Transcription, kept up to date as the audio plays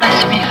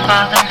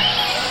Father,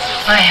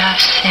 I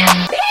have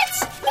sinned.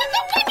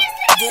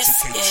 This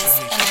is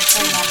an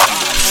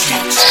EternalBeatz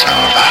production.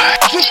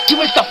 Switch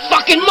to is the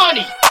fucking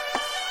money.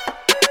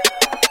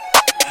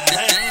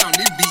 Damn,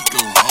 this beat go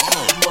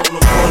hard.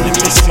 On the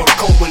mission,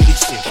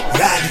 coalition,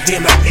 riding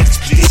in my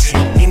expedition.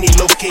 Any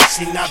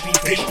location, I be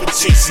paper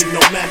chasing,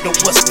 no matter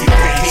what's the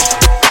occasion.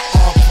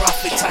 All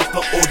profit type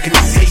of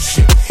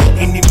organization.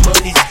 Any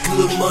money's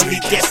good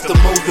money, that's the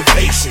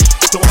motivation.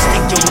 Don't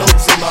stick your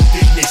nose in my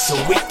business, so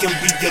it can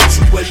be a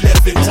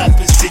 211 type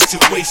of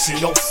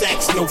situation. No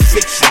facts, no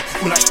fiction.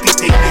 When I speak,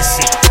 they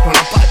listen. When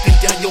I'm piping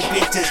down your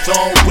bitch, it's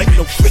all wet,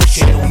 no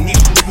friction. No need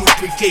for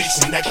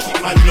lubrication. I keep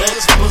my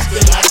lungs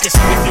busted like a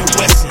Smith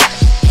 & Wesson.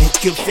 And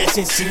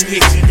confession,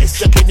 submission, and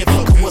sucking the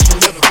fucking was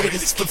another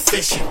greatest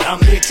profession. I'm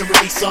here to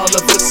release all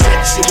of the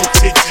sexual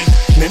tension.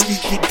 Let me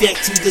get back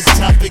to the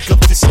topic of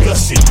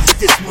discussion.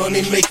 This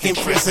money-making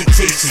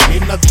presentation.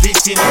 In my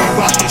vision, I'm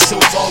rocking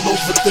shows all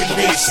over the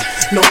nation.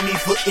 No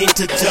need for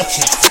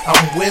introduction.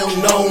 I'm well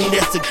known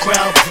as the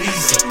crowd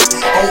pleaser.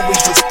 Always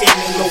a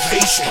standing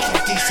ovation.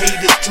 Keep these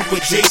haters too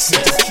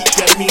adjacent. Just keep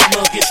that me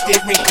mugging,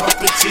 staring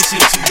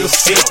competition to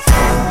yourself.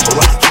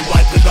 Or I can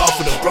wipe it off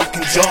with a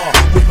broken jaw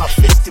with my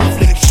fist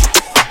infliction.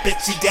 Bet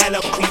you that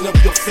I'll clean up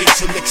your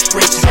facial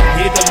expression.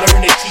 I'm here to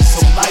learn and teach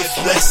some life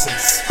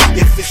lessons.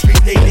 If it's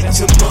related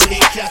to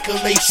money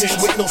calculations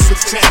with no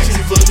subtraction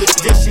for the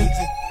addition,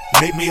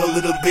 maybe a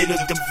little bit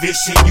of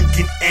division, you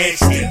can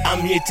ask it.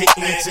 I'm here to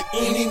answer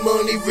any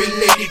money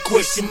related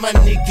question, my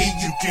nigga.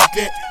 You can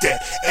bet that,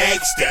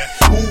 ask that.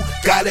 Who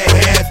gotta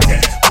have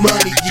that?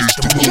 Money is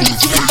the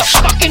motivation.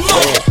 Fucking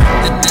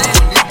money.